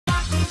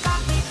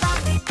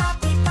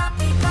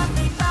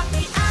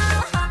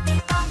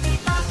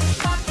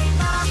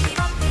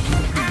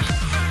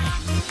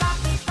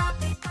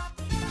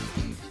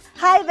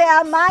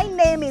Hi there, my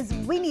name is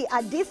Winnie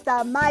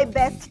Adisa, my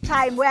best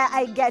time, where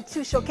I get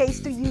to showcase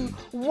to you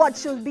what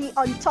should be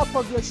on top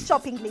of your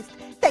shopping list.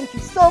 Thank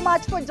you so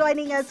much for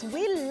joining us.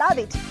 We love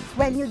it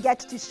when you get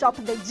to shop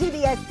the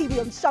GBS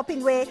Stadium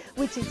shopping way,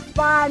 which is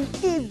fun,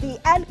 easy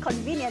and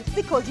convenient,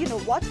 because you know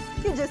what?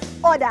 You just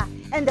order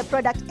and the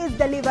product is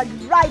delivered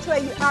right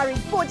where you are in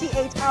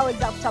 48 hours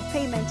after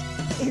payment.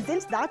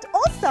 Isn't that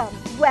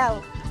awesome?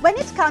 Well, when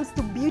it comes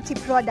to beauty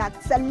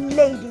products,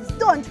 ladies,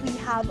 don't we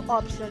have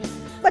options?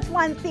 But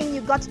one thing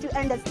you got to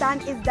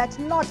understand is that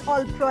not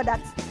all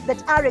products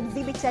that are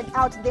exhibited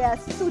out there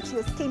suit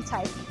your skin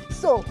type.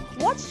 So,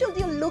 what should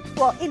you look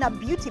for in a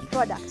beauty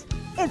product?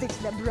 Is it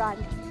the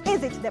brand?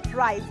 Is it the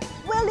price?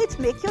 Will it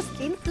make your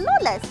skin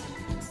flawless?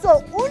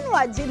 So,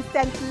 Unwa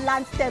Ginseng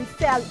Plant Stem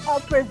Cell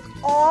offers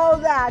all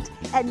that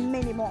and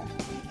many more.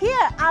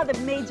 Here are the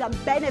major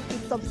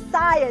benefits of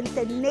science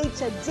and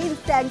nature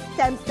ginseng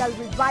stem cell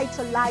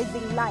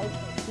revitalizing life.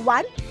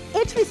 1.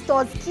 It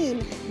restores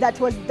skin that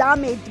was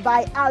damaged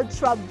by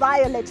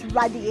ultraviolet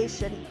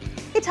radiation.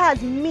 It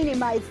has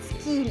minimized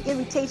skin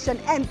irritation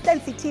and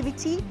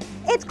sensitivity.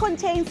 It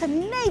contains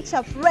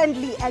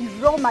nature-friendly and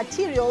raw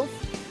materials.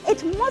 It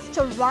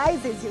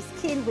moisturizes your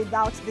skin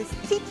without the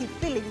sticky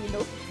feeling, you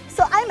know.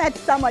 So I met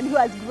someone who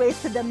has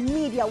graced the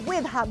media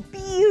with her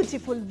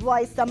beautiful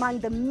voice among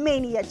the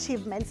many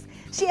achievements.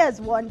 She has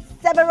won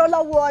several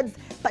awards,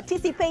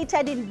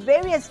 participated in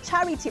various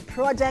charity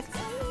projects,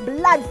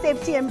 blood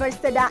safety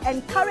ambassador,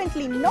 and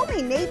currently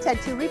nominated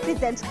to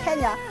represent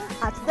Kenya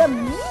at the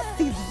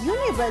Mrs.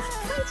 Universe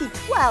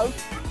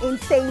 2012 in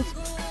St.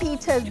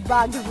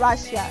 Petersburg,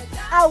 Russia.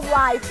 A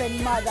wife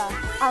and mother,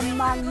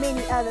 among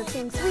many other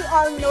things. We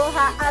all know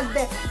her as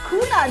the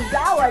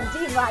Kunadawa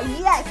Diva.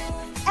 Yes,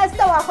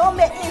 Esther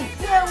Wahome is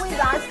here with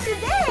us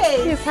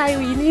today. Yes, hi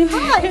Winnie.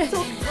 Hi, it's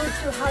so good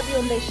to have you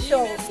on the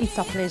show. It's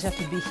a pleasure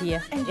to be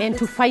here and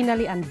to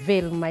finally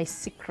unveil my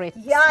secret.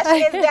 Yeah,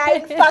 she is there.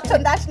 In fact,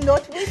 on that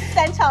note, we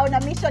sent her on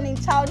a mission in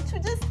town to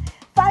just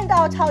find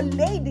out how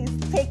ladies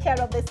take care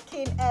of the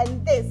skin,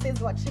 and this is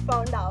what she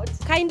found out.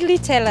 Kindly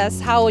tell us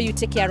how you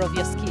take care of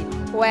your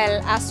skin. Well,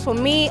 as for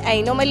me,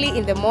 I normally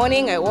in the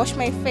morning, I wash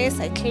my face,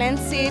 I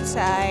cleanse it,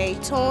 I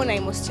tone, I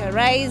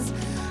moisturize,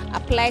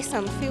 apply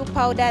some fuel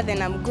powder,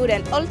 then I'm good.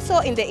 And also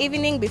in the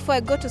evening before I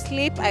go to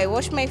sleep, I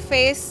wash my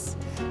face,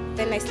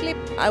 then I sleep.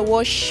 I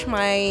wash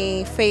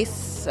my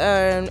face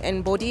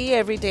and body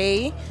every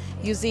day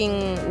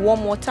using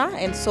warm water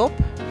and soap,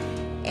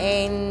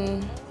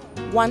 and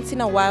once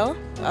in a while,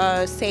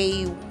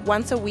 say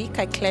once a week,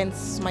 I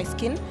cleanse my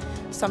skin,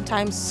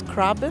 sometimes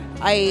scrub.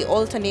 I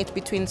alternate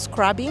between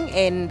scrubbing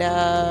and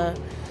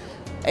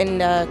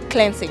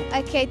cleansing.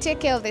 Okay, I take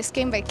care of the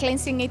skin by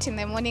cleansing it in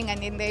the morning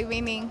and in the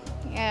evening.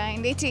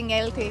 And eating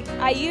healthy.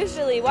 I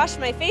usually wash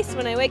my face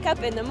when I wake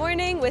up in the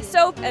morning with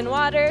soap and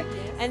water,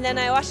 and then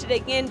I wash it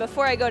again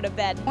before I go to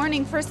bed.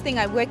 Morning, first thing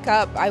I wake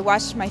up, I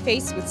wash my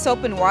face with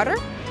soap and water.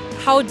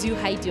 How do you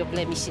hide your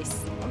blemishes?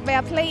 By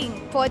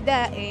applying powder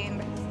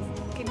and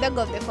kidogo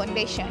of the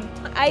foundation.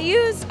 I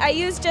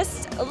use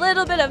just a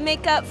little bit of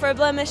makeup for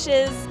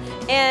blemishes,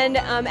 and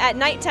at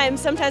nighttime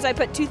sometimes I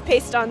put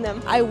toothpaste on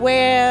them. I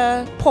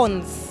wear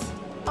Pond's.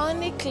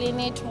 Only clean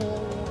it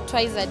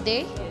twice a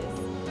day.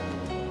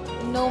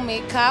 No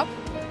makeup.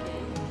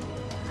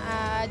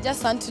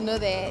 Just want to know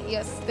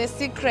the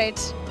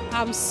secret.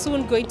 I'm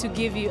soon going to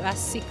give you a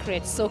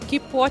secret. So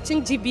keep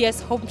watching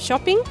GBS Home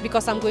Shopping,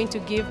 because I'm going to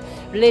give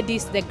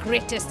ladies the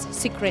greatest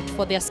secret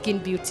for their skin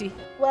beauty.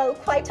 Well,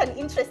 quite an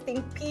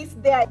interesting piece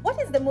there. What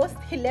is the most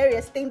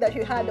hilarious thing that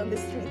you had on the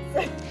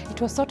streets? It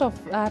was sort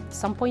of at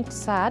some point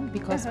sad,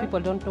 because people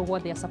don't know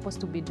what they're supposed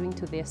to be doing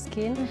to their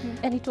skin.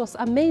 And it was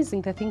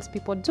amazing the things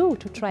people do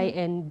to try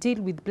and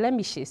deal with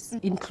blemishes,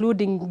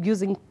 including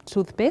using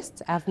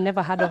toothpaste. I've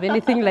never heard of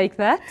anything like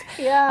that.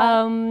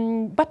 Yeah.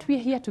 But we're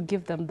here to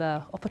give them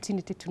the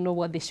opportunity to know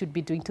what they should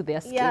be doing to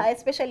their skin. Yeah,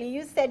 especially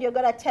you said you're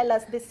going to tell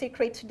us the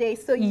secret today.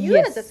 So you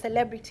as a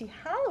celebrity,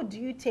 how do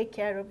you take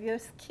care of your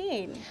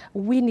skin?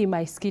 Winnie,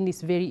 my skin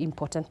is very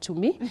important to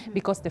me,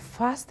 because the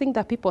first thing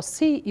that people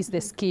see is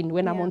the skin.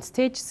 When I'm on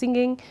stage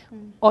singing,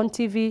 on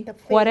TV,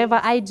 whatever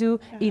I do,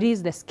 it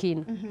is the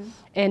skin.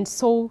 And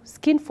so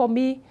skin for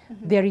me,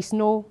 there is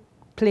no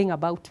playing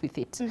about with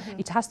it.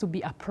 It has to be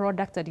a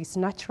product that is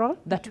natural,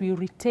 that will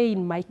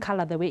retain my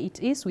color the way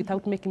it is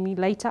without making me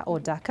lighter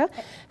or darker.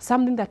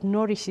 Something that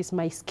nourishes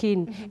my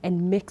skin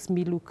and makes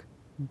me look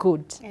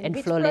good and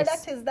which flawless.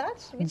 Which product is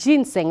that?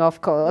 Ginseng,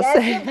 of course.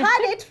 Yes, you've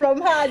had it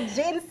from her,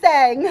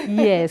 ginseng.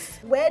 Yes.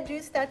 Where do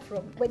you start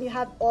from when you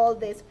have all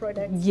these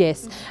products?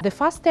 Yes. The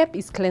first step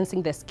is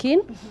cleansing the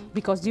skin,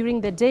 because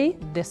during the day,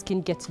 the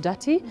skin gets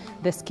dirty,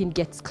 the skin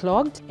gets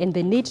clogged, and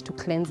they need to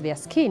cleanse their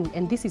skin.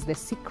 And this is the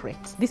secret.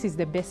 This is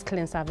the best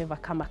cleanser I've ever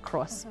come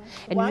across.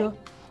 And why?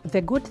 The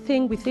good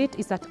thing with it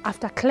is that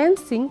after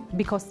cleansing,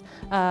 because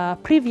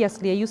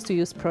previously I used to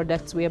use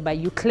products whereby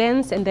you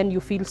cleanse and then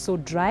you feel so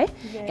dry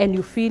and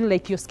you feel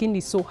like your skin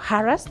is so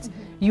harassed.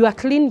 You are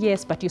clean,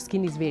 yes, but your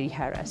skin is very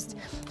harassed.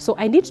 So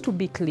I need to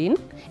be clean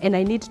and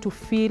I need to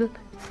feel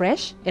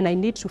fresh, and I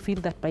need to feel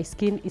that my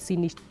skin is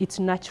in its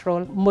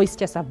natural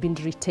moistures have been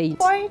retained.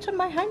 Pour it on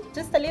my hand,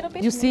 just a little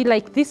bit. You see,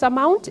 like this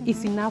amount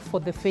is enough for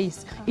the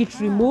face. It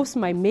removes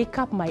my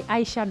makeup, my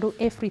eyeshadow,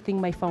 everything,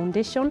 my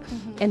foundation,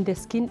 and the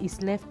skin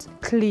is left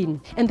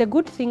clean. And the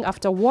good thing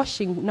after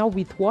washing now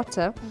with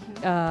water,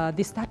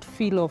 there's that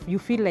feel of, you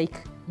feel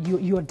like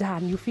you're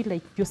done. You feel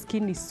like your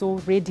skin is so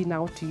ready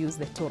now to use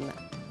the toner.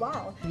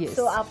 Wow. Yes.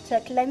 So after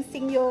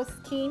cleansing your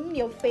skin,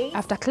 your face?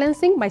 After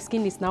cleansing, my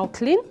skin is now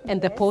clean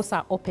and the pores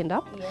are opened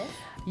up. Yes.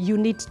 You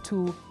need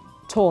to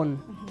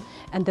tone.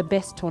 And the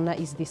best toner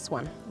is this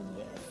one.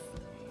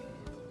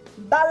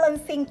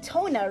 Balancing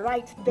toner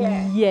right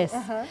there. Yes.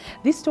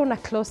 This toner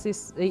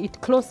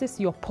closes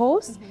your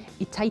pores,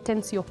 it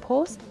tightens your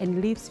pores and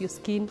leaves your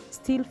skin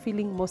still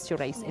feeling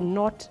moisturized and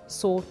not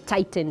so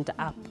tightened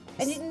up.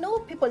 And you know,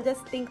 people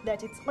just think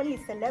that it's only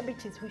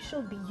celebrities who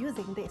should be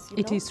using this.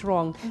 It is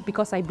wrong,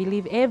 because I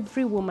believe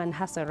every woman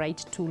has a right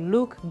to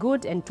look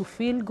good and to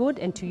feel good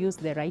and to use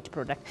the right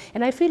product.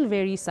 And I feel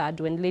very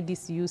sad when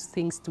ladies use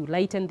things to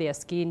lighten their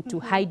skin, to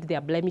hide their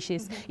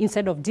blemishes,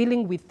 instead of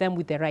dealing with them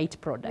with the right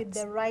products. With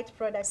the right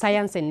product.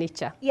 Science and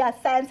nature. Yeah,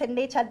 science and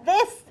nature.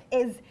 This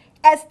is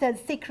Esther's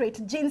secret,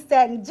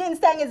 ginseng.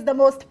 Ginseng is the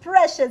most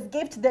precious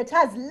gift that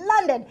has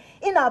landed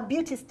in our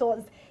beauty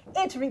stores.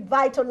 It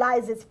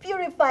revitalizes,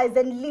 purifies,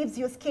 and leaves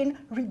your skin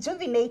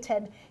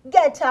rejuvenated.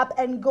 Get up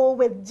and go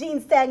with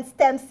ginseng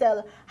stem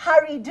cell.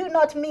 Hurry, do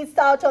not miss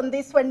out on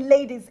this one,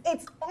 ladies.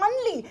 It's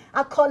only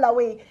a call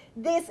away.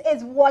 This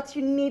is what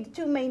you need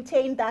to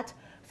maintain that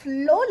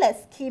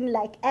flawless skin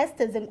like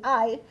Esther's and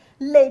I.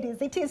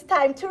 Ladies, it is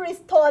time to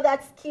restore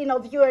that skin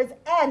of yours,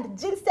 and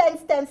ginseng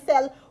stem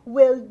cell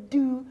will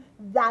do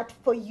that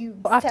for you.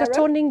 After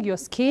toning your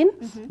skin,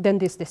 then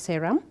there's the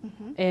serum.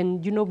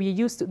 And you know, we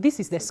used to,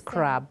 this is the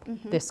scrub,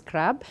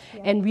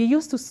 and we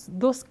used to,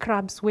 those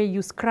scrubs where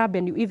you scrub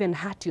and you even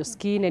hurt your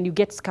skin and you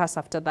get scars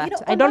after that. You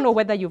know, I don't know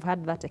whether you've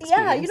had that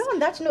experience. Yeah, you know, on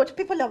that note,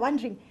 people are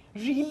wondering,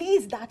 really,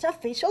 is that a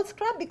facial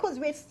scrub? Because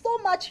we're so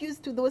much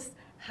used to those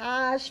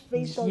harsh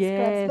facial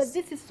scrubs, but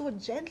this is so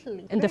gentle.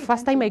 And the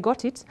first time I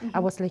got it, I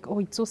was like, oh,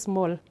 it's so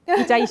small.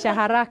 Itaisha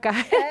haraka.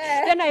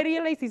 Then I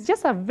realized it's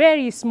just a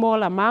very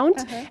small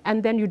amount,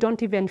 and then you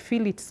don't even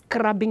feel it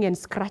scrubbing and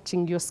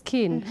scratching your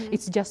skin.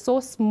 It's just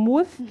so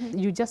smooth.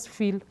 You just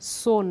feel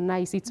so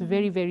nice. It's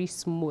very, very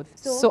smooth.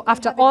 So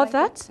after all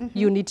that,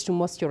 you need to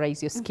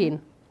moisturize your skin.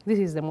 This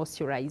is the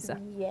moisturizer.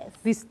 Yes.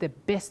 This is the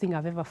best thing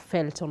I've ever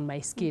felt on my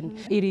skin.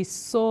 It is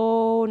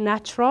so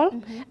natural,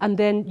 and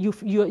then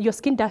your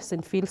skin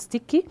doesn't feel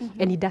sticky,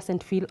 and it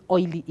doesn't feel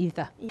oily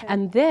either.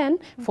 And then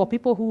for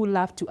people who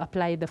love to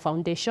apply the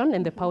foundation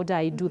and the powder,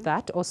 I do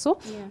that also.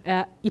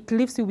 It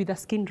leaves you with the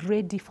skin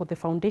ready for the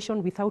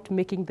foundation without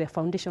making the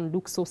foundation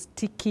look so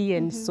sticky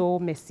and so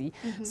messy.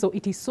 So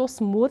it is so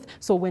smooth,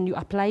 so when you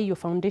apply your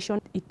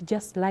foundation, it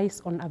just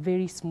lies on a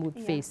very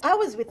smooth face. I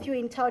was with you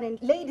in town and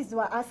ladies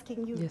were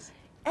asking you,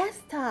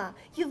 Esther,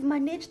 you've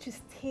managed to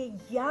stay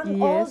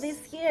young all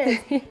these years.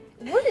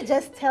 Would you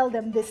just tell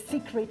them the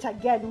secret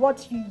again,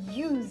 what you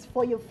use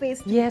for your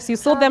face? Yes, you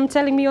saw them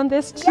telling me on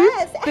the street.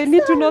 Yes, they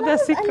need to know the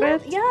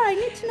secret. I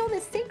need to know the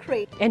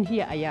secret. And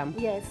here I am.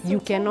 Yes. You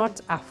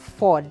cannot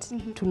afford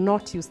to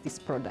not use this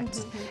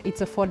product.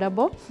 It's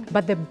affordable,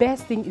 but the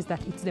best thing is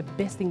that it's the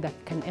best thing that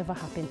can ever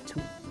happen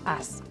to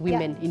us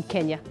women in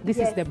Kenya. This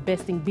is the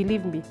best thing.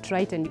 Believe me,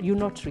 try it and you'll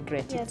not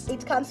regret it.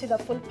 It comes with a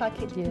full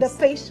package. The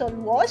facial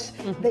wash,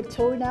 the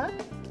toner,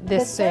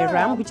 the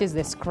serum, which is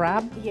the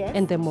scrub,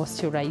 and the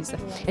moisturizer.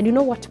 And you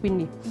know what,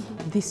 Winnie?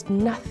 There's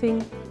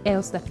nothing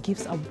else that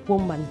gives a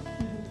woman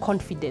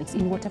confidence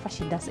in whatever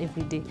she does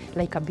every day,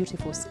 like a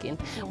beautiful skin.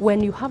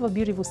 When you have a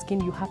beautiful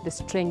skin, you have the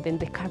strength and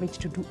the courage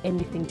to do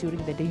anything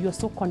during the day. You're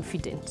so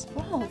confident.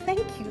 Wow,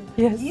 thank you.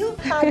 Yes. You've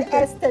had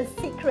Esther's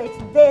secret.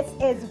 This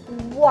is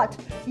what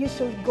you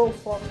should go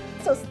for.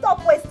 So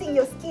stop wasting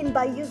your skin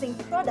by using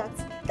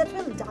products that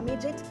will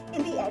damage it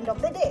in the end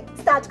of the day.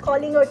 Start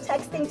calling or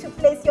texting to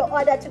place your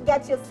order to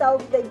get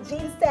yourself the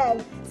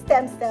ginseng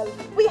stem cell.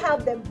 We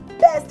have the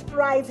best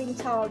price in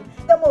town,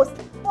 the most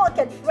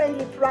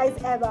pocket-friendly price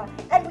ever,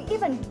 and we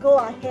even go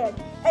ahead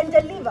and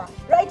deliver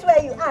right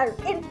where you are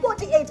in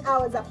 48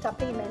 hours after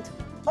payment.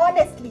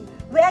 Honestly,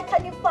 where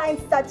can you find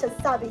such a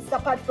service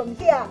apart from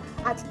here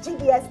at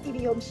GBS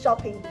TV Home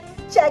Shopping?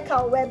 Check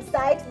our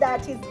website,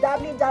 that is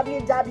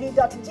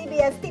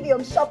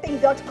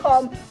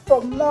www.gbstvhomeshopping.com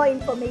for more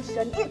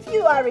information. If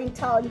you are in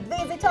town,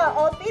 visit our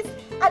office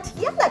at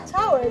Yala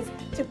Towers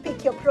to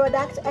pick your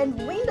product and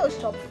window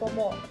shop for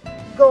more.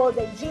 Go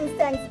the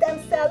ginseng stem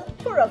cell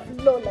for a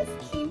flawless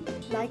skin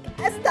like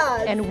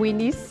Esther's. And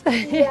Winnie's.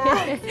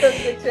 Yeah.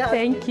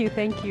 Thank you.